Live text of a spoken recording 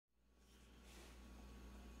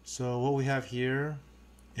So what we have here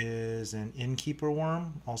is an innkeeper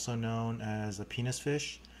worm, also known as a penis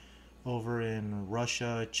fish. Over in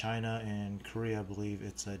Russia, China, and Korea, I believe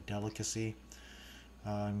it's a delicacy.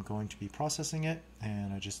 I'm going to be processing it,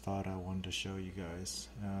 and I just thought I wanted to show you guys.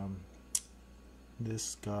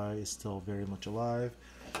 This guy is still very much alive,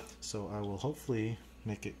 so I will hopefully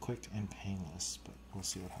make it quick and painless, but we'll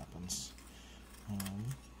see what happens.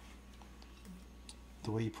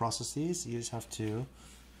 The way you process these, you just have to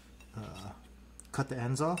cut the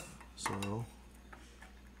ends off. So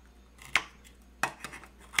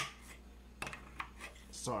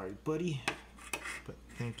sorry, buddy, but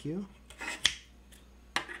thank you.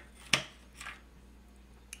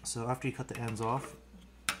 So after you cut the ends off,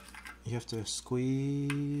 you have to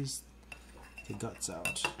squeeze the guts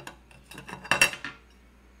out.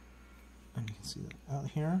 And you can see that out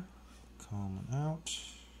here, coming out.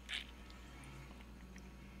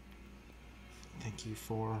 Thank you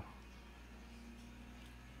for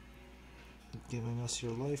giving us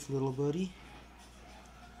your life, little buddy.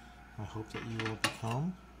 I hope that you will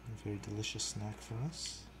become a very delicious snack for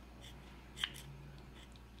us.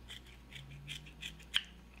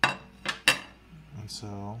 And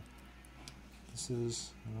so this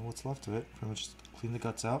is what's left of it. Pretty much just clean the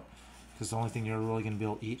guts out, because the only thing you're really going to be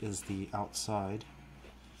able to eat is the outside.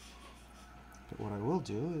 But what I will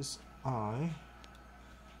do is I'm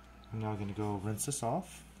now going to go rinse this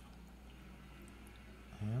off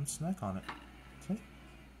and snack on it. Okay,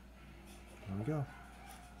 there we go.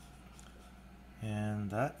 And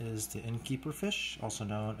that is the innkeeper fish, also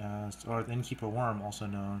known as, or the innkeeper worm, also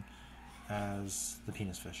known as the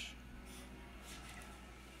penis fish.